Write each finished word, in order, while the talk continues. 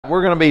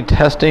We're going to be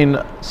testing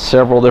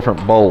several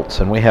different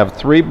bolts, and we have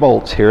 3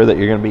 bolts here that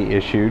you're going to be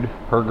issued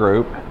per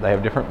group. They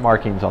have different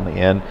markings on the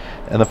end,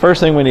 and the first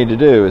thing we need to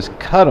do is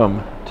cut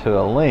them to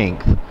a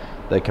length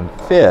that can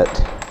fit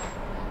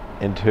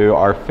into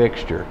our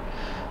fixture.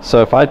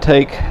 So if I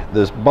take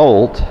this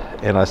bolt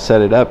and I set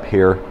it up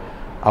here,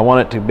 I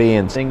want it to be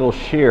in single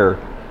shear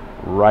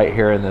right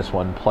here in this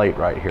one plate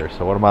right here.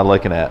 So what am I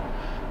looking at?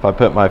 If I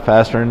put my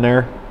fastener in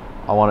there,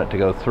 I want it to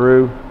go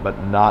through, but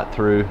not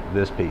through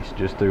this piece,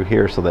 just through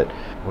here, so that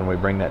when we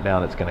bring that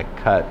down, it's going to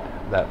cut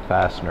that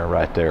fastener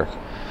right there.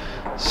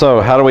 So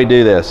how do we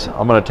do this?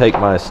 I'm going to take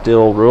my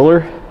steel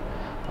ruler,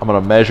 I'm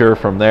going to measure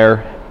from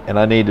there, and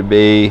I need to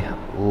be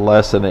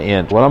less than 1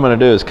 inch. What I'm going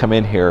to do is come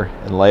in here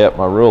and lay up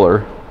my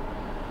ruler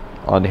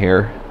on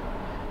here,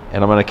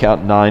 and I'm going to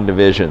count 9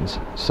 divisions.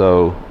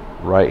 So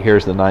right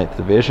here's the 9th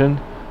division.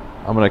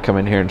 I'm going to come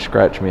in here and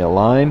scratch me a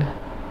line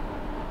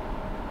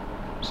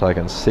so I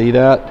can see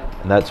that.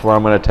 And that's where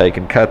I'm going to take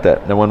and cut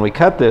that. Now when we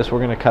cut this, we're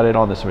going to cut it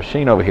on this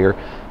machine over here.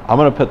 I'm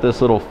going to put this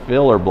little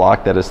filler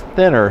block that is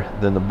thinner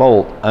than the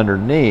bolt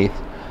underneath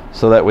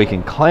so that we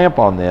can clamp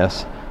on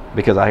this,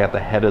 because I got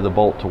the head of the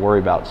bolt to worry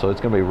about. So it's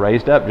going to be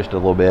raised up just a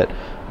little bit,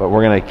 but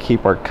we're going to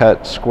keep our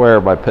cut square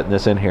by putting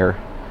this in here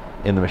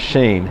in the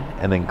machine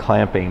and then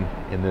clamping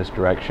in this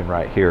direction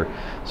right here.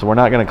 So we're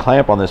not going to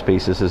clamp on this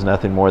piece. This is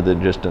nothing more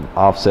than just an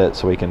offset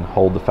so we can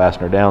hold the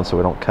fastener down so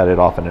we don't cut it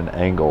off at an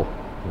angle.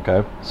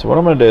 Okay, so what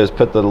I'm going to do is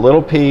put the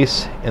little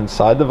piece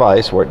inside the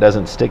vise where it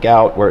doesn't stick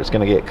out where it's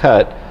going to get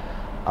cut.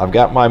 I've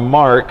got my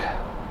mark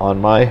on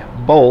my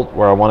bolt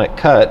where I want it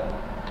cut.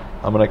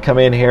 I'm going to come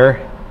in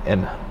here,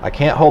 and I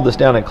can't hold this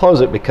down and close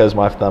it because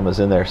my thumb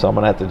is in there, so I'm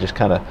going to have to just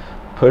kind of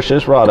push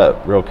this rod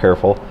up real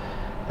careful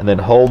and then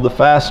hold the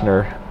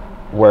fastener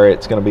where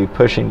it's going to be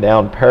pushing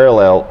down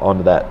parallel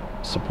onto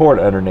that support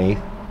underneath.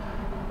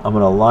 I'm going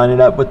to line it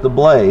up with the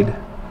blade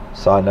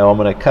so I know I'm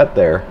going to cut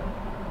there.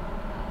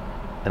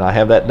 And I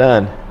have that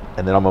done,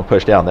 and then I'm going to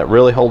push down. That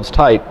really holds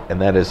tight,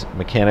 and that is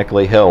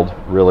mechanically held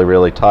really,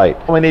 really tight.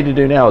 What we need to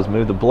do now is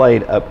move the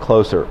blade up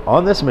closer.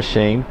 On this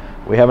machine,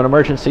 we have an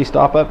emergency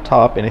stop up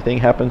top. Anything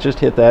happens, just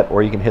hit that,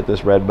 or you can hit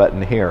this red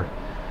button here.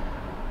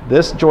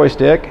 This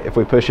joystick, if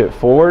we push it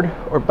forward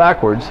or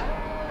backwards,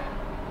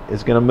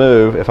 is going to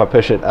move. If I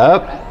push it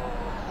up,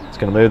 it's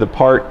going to move the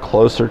part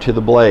closer to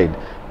the blade.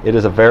 It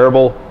is a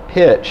variable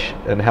pitch,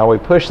 and how we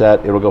push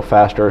that, it'll go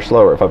faster or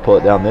slower. If I pull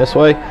it down this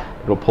way,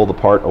 it'll pull the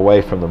part away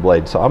from the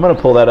blade. So I'm going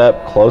to pull that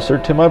up closer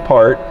to my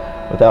part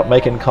without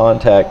making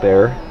contact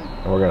there,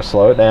 and we're going to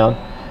slow it down,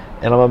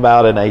 and I'm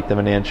about 1/8 of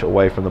an inch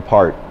away from the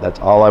part. That's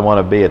all I want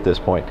to be at this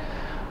point.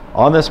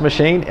 On this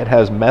machine, it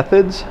has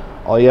methods.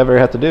 All you ever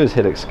have to do is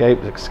hit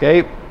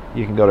escape.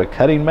 You can go to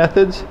cutting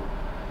methods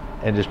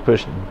and just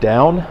push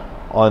down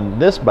on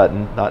this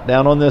button, not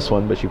down on this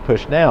one, but you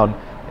push down,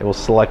 it will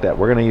select that.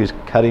 We're going to use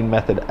cutting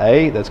method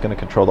A. That's going to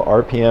control the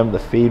RPM, the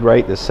feed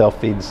rate, the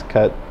self-feeds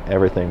cut,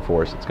 everything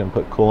for us. It's going to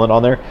put coolant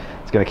on there.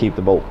 It's going to keep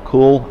the bolt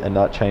cool and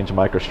not change the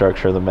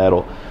microstructure of the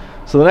metal.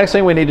 So the next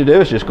thing we need to do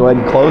is just go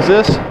ahead and close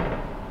this.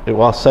 It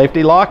will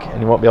safety lock,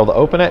 and you won't be able to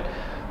open it.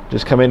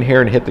 Just come in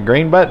here and hit the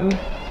green button.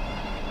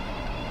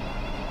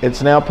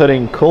 It's now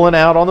putting coolant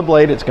out on the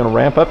blade. It's going to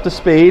ramp up the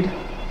speed,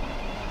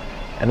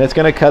 and it's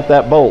going to cut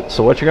that bolt.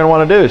 So what you're going to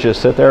want to do is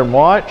just sit there and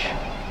watch.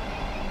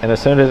 And as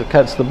soon as it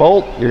cuts the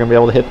bolt, you're going to be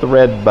able to hit the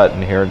red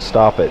button here and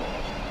stop it.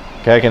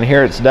 Okay, I can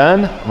hear it's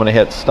done. I'm going to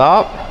hit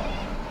stop.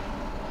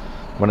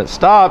 When it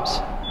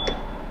stops,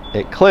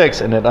 it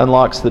clicks and it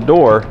unlocks the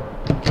door,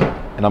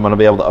 and I'm going to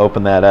be able to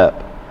open that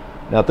up.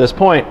 Now at this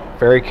point,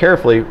 very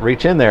carefully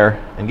reach in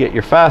there and get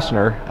your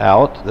fastener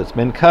out that's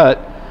been cut,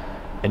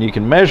 and you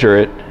can measure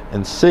it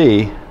and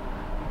see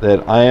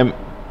that I am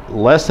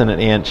less than 1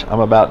 inch.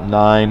 I'm about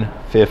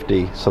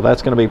 950, so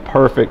that's going to be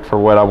perfect for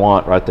what I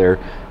want right there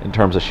in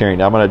terms of shearing.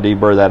 Now I'm going to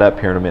deburr that up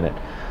here in a minute.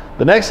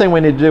 The next thing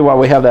we need to do while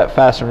we have that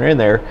fastener in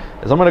there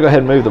is I'm going to go ahead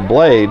and move the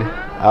blade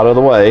out of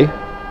the way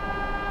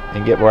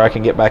and get where I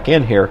can get back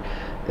in here.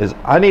 Is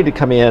I need to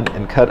come in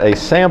and cut a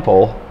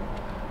sample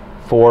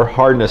for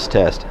hardness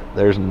test.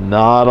 There's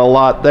not a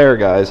lot there,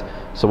 guys,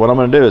 so what I'm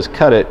going to do is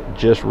cut it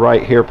just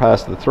right here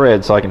past the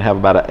thread so I can have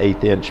about an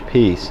 1/8 inch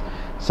piece.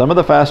 Some of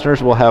the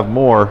fasteners will have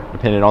more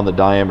depending on the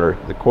diameter.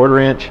 The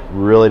 1/4 inch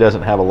really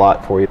doesn't have a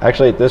lot for you.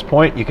 Actually, at this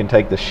point, you can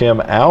take the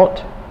shim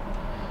out.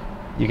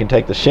 You can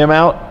take the shim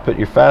out, put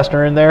your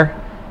fastener in there,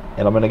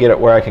 and I'm going to get it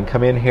where I can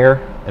come in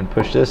here and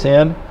push this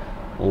in,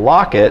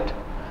 lock it,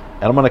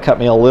 and I'm going to cut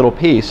me a little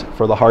piece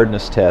for the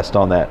hardness test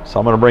on that. So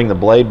I'm going to bring the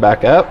blade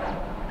back up.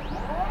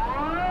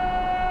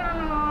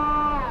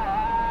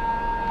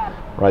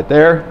 Right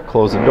there,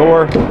 close the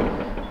door,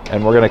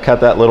 and we're going to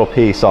cut that little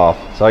piece off.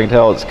 So I can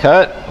tell it's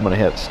cut. I'm going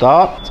to hit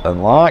stop. It's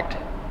unlocked.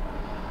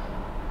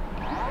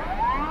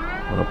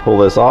 I'm going to pull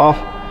this off.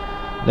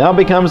 Now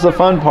becomes the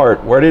fun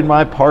part. Where did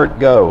my part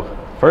go?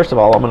 First of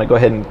all, I'm going to go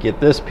ahead and get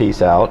this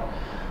piece out.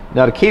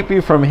 Now to keep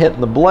you from hitting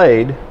the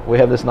blade, we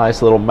have this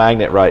nice little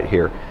magnet right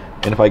here.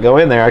 And if I go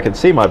in there, I can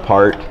see my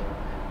part,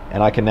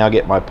 and I can now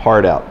get my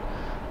part out.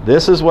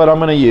 This is what I'm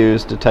going to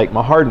use to take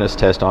my hardness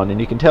test on, and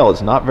you can tell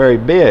it's not very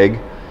big,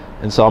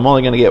 And so I'm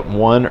only going to get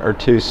 1 or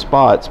 2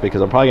 spots,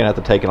 because I'm probably going to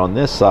have to take it on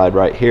this side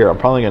right here. I'm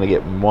probably going to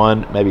get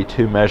 1, maybe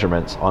 2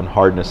 measurements on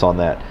hardness on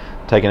that,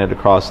 taking it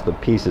across the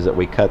pieces that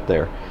we cut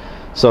there.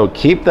 So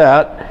keep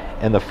that,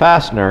 and the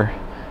fastener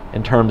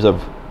in terms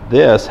of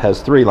this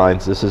has 3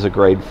 lines. This is a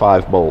grade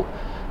 5 bolt.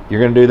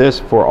 You're going to do this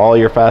for all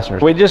your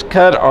fasteners. We just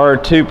cut our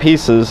 2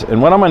 pieces, and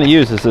what I'm going to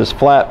use is this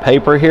flat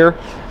paper here,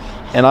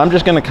 and I'm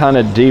just going to kind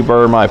of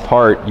deburr my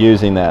part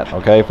using that.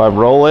 Okay, if I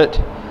roll it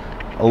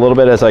a little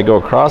bit as I go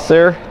across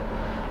there,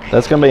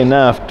 that's going to be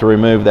enough to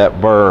remove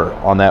that burr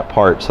on that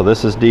part. So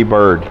this is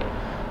deburred.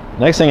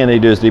 Next thing I need to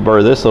do is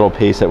deburr this little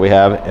piece that we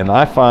have, and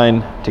I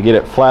find to get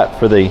it flat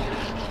for the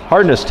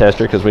hardness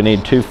tester, because we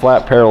need 2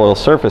 flat parallel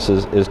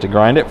surfaces, is to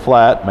grind it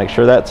flat, make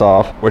sure that's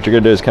off. What you're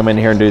going to do is come in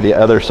here and do the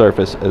other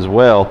surface as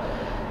well,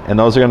 and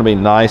those are going to be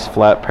nice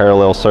flat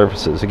parallel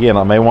surfaces. Again,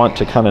 I may want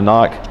to kind of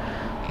knock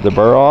the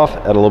burr off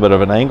at a little bit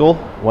of an angle.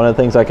 One of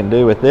the things I can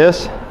do with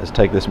this is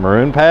take this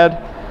maroon pad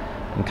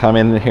and come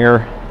in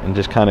here and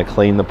just kind of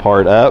clean the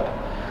part up.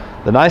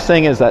 The nice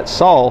thing is that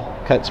saw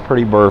cuts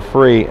pretty burr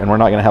free, and we're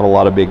not going to have a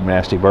lot of big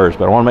nasty burrs,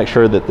 but I want to make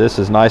sure that this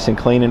is nice and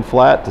clean and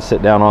flat to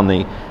sit down on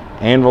the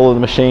anvil of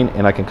the machine,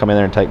 and I can come in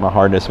there and take my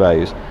hardness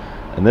values.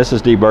 And this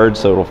is deburred,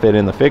 so it'll fit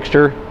in the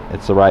fixture.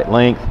 It's the right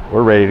length.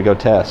 We're ready to go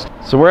test.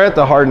 So we're at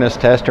the hardness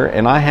tester,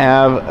 and I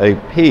have a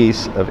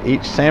piece of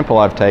each sample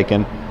I've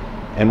taken,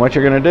 and what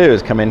you're going to do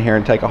is come in here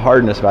and take a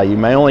hardness value. You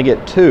may only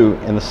get 2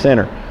 in the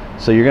center,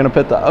 so you're going to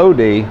put the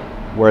OD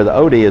where the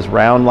OD is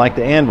round like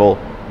the anvil.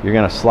 You're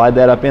going to slide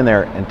that up in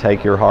there and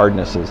take your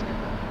hardnesses.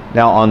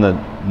 Now on the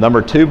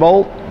number 2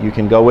 bolt, you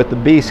can go with the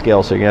B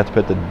scale, so you're going to have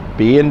to put the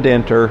B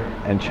indenter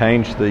and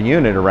change the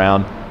unit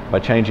around by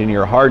changing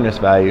your hardness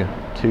value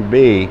to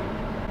B,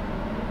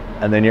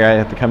 and then you're going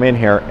to have to come in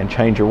here and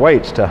change your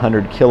weights to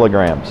 100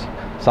 kilograms.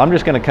 So I'm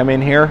just going to come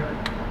in here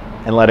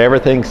and let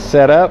everything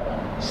set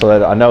up so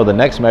that I know the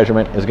next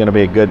measurement is going to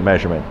be a good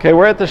measurement. Okay,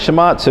 we're at the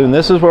Shimatsu, and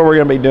this is where we're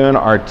going to be doing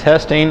our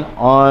testing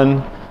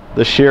on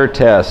the shear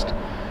test.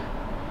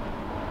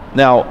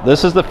 Now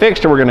this is the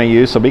fixture we're going to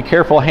use, so be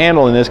careful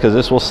handling this, because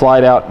this will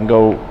slide out and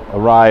go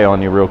awry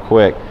on you real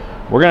quick.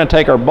 We're going to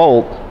take our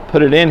bolt,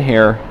 put it in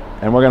here,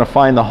 and we're going to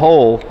find the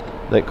hole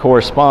that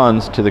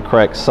corresponds to the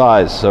correct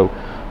size. So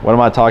what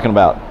am I talking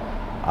about?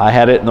 I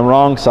had it in the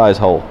wrong size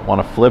hole. I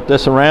want to flip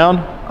this around.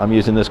 I'm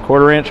using this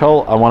 1/4 inch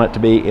hole. I want it to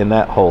be in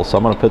that hole, so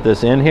I'm going to put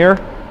this in here.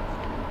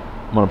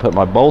 I'm going to put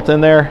my bolt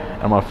in there.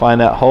 I'm going to find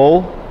that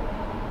hole,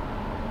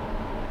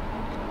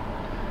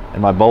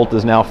 and my bolt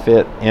is now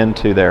fit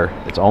into there.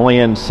 It's only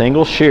in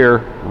single shear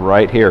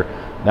right here.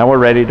 Now we're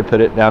ready to put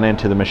it down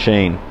into the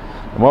machine.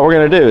 And what we're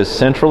going to do is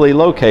centrally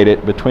locate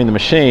it between the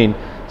machine,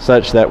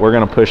 such that we're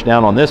going to push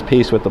down on this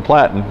piece with the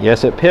platen.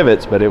 Yes, it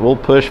pivots, but it will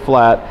push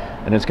flat,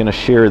 and it's going to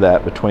shear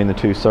that between the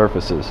 2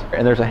 surfaces.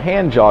 And there's a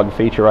hand jog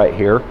feature right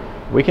here.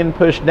 We can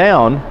push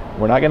down.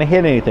 We're not going to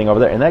hit anything over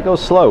there, and that goes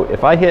slow.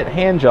 If I hit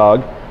hand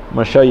jog, I'm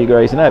going to show you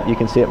raising up. You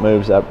can see it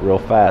moves up real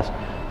fast.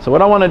 So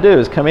what I want to do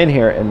is come in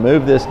here and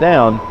move this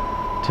down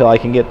till I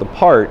can get the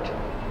part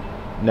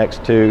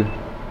next to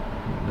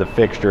the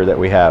fixture that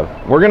we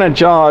have. We're going to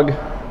jog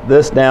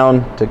this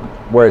down to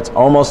where it's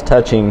almost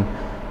touching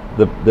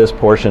this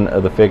portion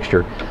of the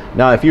fixture.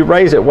 Now if you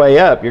raise it way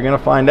up, you're going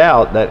to find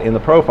out that in the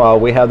profile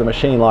we have the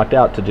machine locked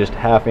out to just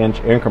 1/2 inch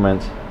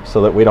increments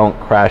so that we don't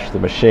crash the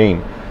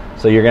machine.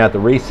 So you're going to have to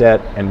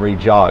reset and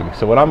re-jog.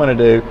 So what I'm going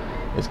to do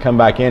is come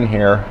back in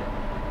here,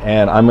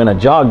 and I'm going to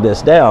jog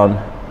this down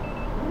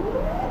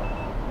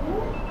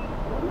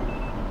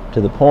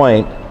to the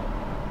point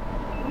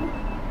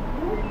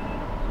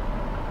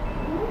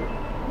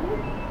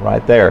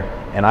right there.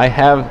 And I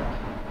have,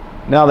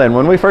 now then,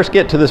 when we first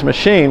get to this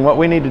machine, what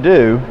we need to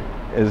do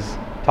is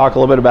talk a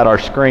little bit about our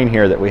screen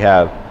here that we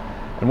have.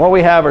 And what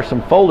we have are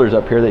some folders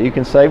up here that you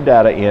can save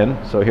data in.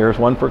 So here's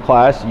one for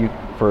class,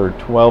 for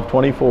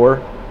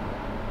 1224.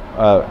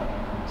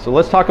 So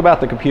let's talk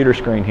about the computer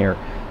screen here.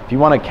 If you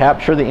want to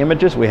capture the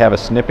images, we have a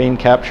snipping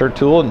capture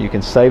tool, and you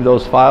can save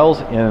those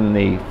files in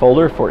the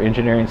folder for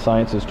Engineering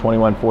Sciences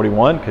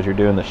 2141, because you're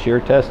doing the shear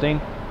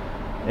testing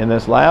in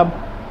this lab.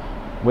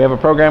 We have a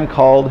program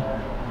called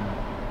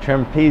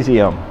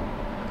Trapezium.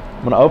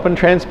 I'm going to open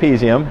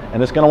Trapezium,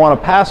 and it's going to want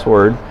a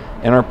password,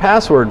 and our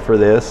password for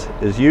this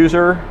is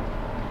user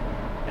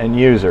and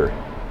user.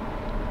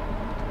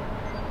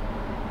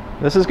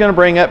 This is going to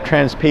bring up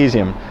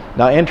Trapezium.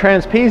 Now in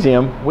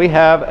Trapezium we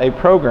have a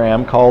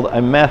program called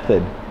a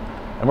method,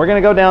 and we're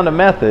going to go down to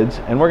methods,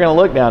 and we're going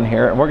to look down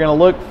here, and we're going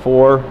to look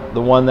for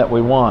the one that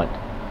we want.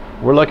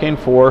 We're looking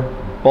for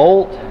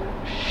bolt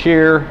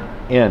shear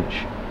inch.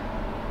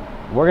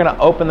 We're going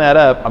to open that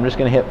up. I'm just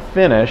going to hit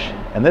finish,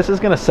 and this is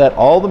going to set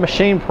all the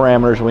machine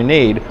parameters we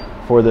need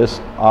for this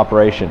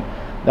operation.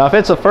 Now if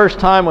it's the first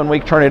time when we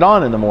turn it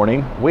on in the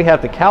morning, we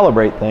have to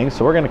calibrate things,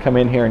 so we're going to come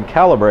in here and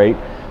calibrate.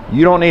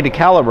 You don't need to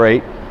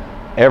calibrate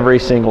every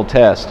single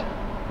test.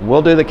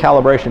 We'll do the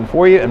calibration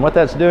for you, and what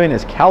that's doing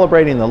is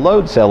calibrating the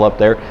load cell up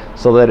there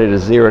so that it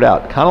is zeroed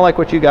out, kind of like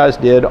what you guys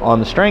did on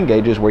the strain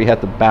gauges, where you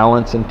have to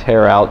balance and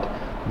tear out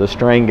the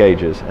strain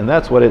gauges, and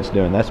that's what it's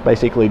doing. That's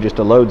basically just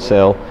a load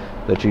cell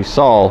that you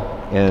saw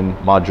in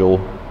Module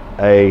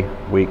A,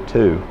 Week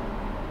 2.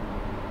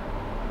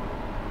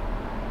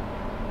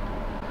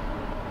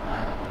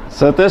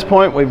 So at this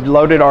point, we've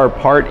loaded our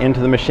part into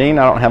the machine.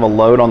 I don't have a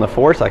load on the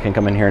force. I can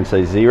come in here and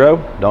say 0.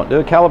 Don't do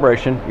a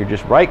calibration. You're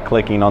just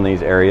right-clicking on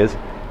these areas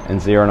and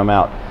zeroing them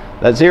out.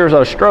 That zeroes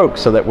our stroke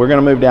so that we're going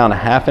to move down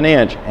 1/2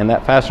 inch, and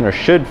that fastener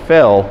should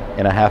fill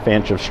in 1/2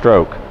 inch of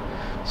stroke.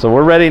 So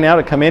we're ready now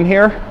to come in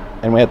here,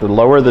 and we have to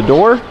lower the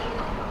door.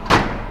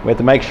 We have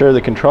to make sure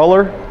the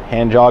controller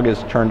hand jog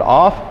is turned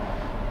off.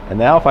 And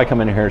now if I come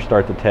in here and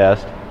start the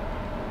test,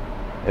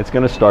 it's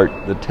going to start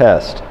the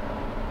test.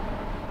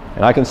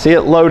 And I can see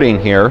it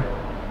loading here.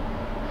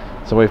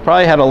 So we've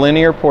probably had a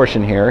linear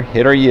portion here,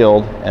 hit our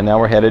yield, and now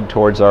we're headed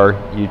towards our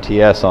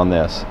UTS on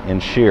this in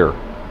shear.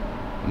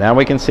 Now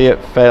we can see it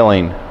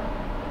failing.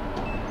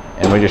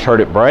 And we just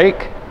heard it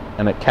break,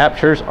 and it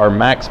captures our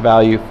max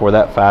value for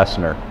that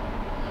fastener.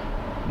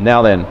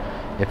 Now then,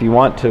 if you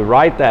want to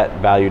write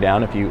that value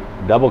down, if you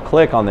double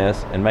click on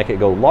this and make it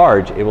go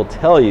large, it will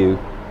tell you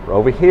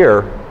over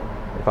here,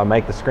 if I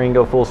make the screen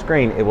go full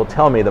screen, it will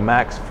tell me the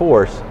max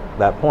force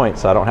that point,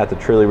 so I don't have to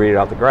truly read it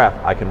out the graph.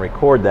 I can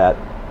record that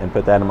and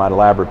put that in my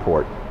lab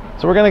report.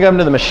 So we're going to go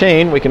into the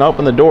machine. We can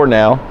open the door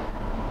now,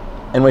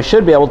 and we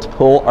should be able to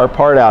pull our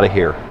part out of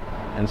here.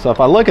 And so if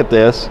I look at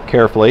this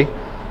carefully,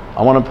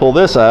 I want to pull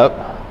this up.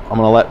 I'm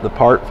going to let the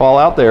part fall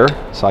out there,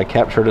 so I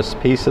captured a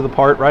piece of the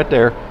part right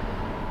there,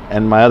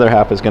 and my other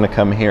half is going to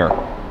come here.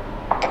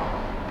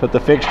 Put the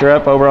fixture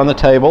up over on the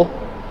table,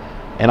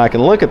 and I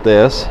can look at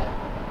this,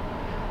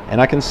 and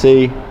I can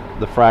see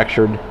the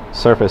fractured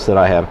surface that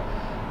I have.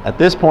 At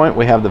this point,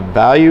 we have the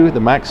value, the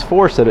max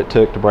force that it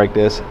took to break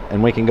this,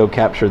 and we can go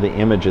capture the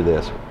image of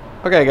this.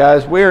 Okay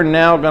guys, we are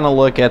now going to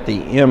look at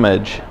the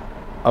image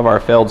of our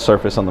failed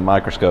surface on the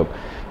microscope.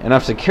 And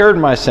I've secured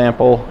my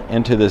sample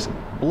into this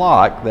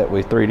block that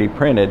we 3D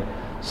printed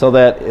so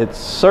that its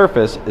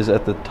surface is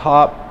at the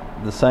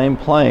top, the same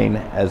plane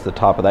as the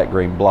top of that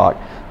green block.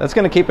 That's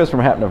going to keep us from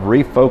having to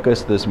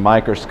refocus this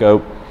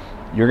microscope.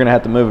 You're going to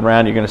have to move it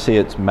around. You're going to see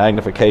its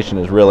magnification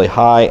is really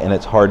high, and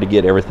it's hard to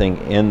get everything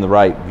in the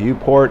right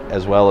viewport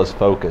as well as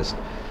focused.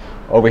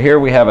 Over here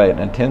we have an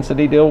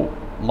intensity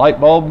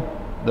light bulb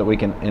that we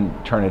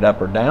can turn it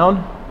up or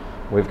down.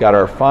 We've got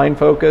our fine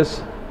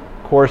focus,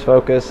 coarse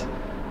focus,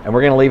 and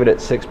we're going to leave it at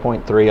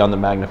 6.3 on the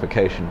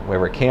magnification. We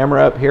have our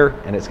camera up here,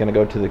 and it's going to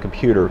go to the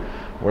computer.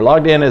 We're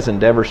logged in as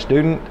Endeavor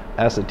student.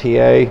 Ask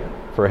the TA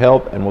for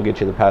help, and we'll get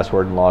you the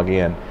password and log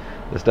in.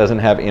 This doesn't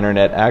have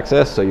internet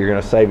access, so you're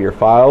going to save your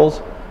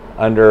files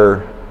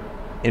under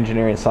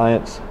Engineering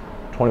Science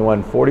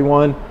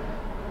 2141,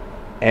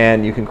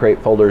 and you can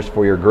create folders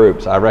for your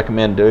groups. I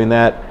recommend doing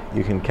that.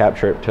 You can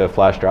capture it to a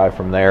flash drive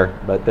from there,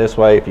 but this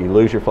way, if you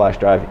lose your flash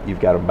drive, you've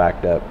got them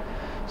backed up.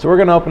 So we're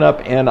going to open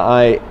up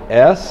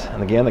NIS,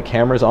 and again, the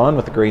camera's on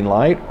with the green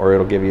light, or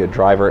it'll give you a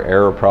driver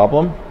error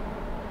problem.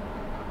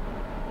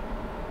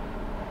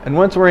 And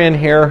once we're in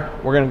here,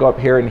 we're going to go up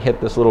here and hit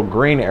this little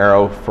green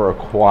arrow for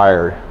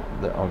acquired.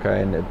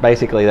 Okay, and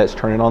basically that's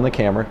turning on the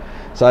camera.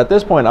 So at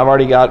this point, I've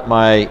already got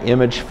my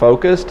image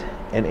focused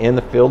and in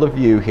the field of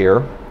view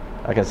here.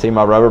 I can see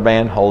my rubber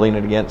band holding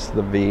it against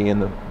the V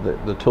and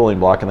the tooling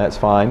block, and that's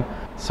fine.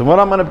 So what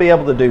I'm going to be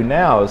able to do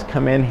now is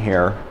come in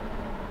here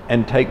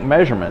and take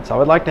measurements. I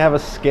would like to have a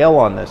scale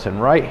on this,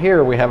 and right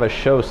here we have a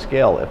show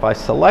scale. If I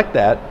select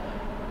that,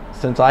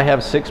 since I have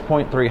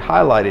 6.3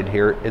 highlighted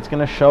here, it's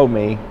going to show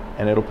me,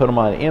 and it'll put on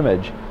my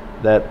image,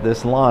 that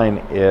this line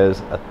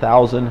is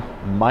 1,000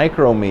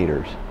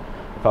 micrometers.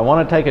 If I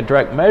want to take a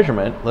direct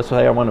measurement, let's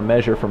say I want to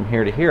measure from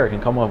here to here, I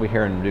can come over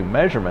here and do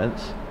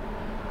measurements,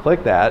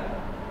 click that,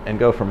 and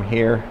go from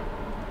here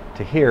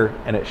to here,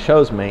 and it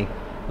shows me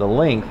the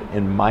length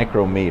in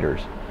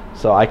micrometers.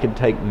 So I can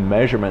take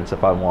measurements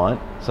if I want.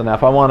 So now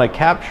if I want to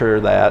capture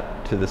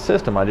that to the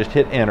system, I just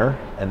hit enter,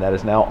 and that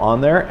is now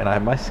on there, and I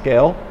have my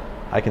scale.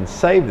 I can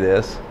save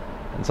this,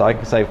 and so I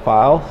can say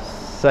file,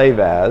 save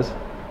as,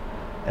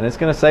 and it's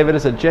going to save it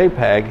as a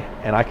JPEG,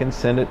 and I can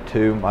send it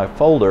to my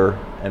folder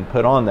and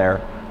put on there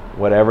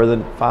whatever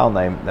the file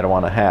name that I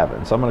want to have.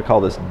 And so I'm going to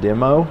call this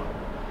demo,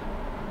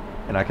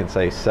 and I can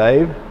say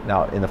save.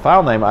 Now in the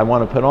file name, I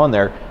want to put on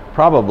there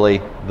probably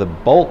the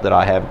bolt that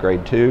I have,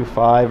 grade 2,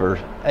 5, or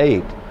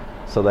 8,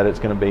 so that it's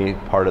going to be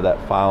part of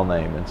that file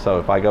name. And so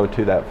if I go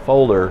to that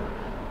folder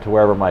to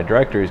wherever my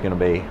directory is going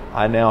to be,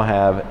 I now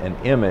have an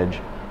image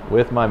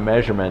with my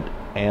measurement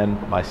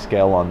and my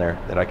scale on there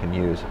that I can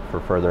use for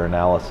further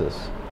analysis.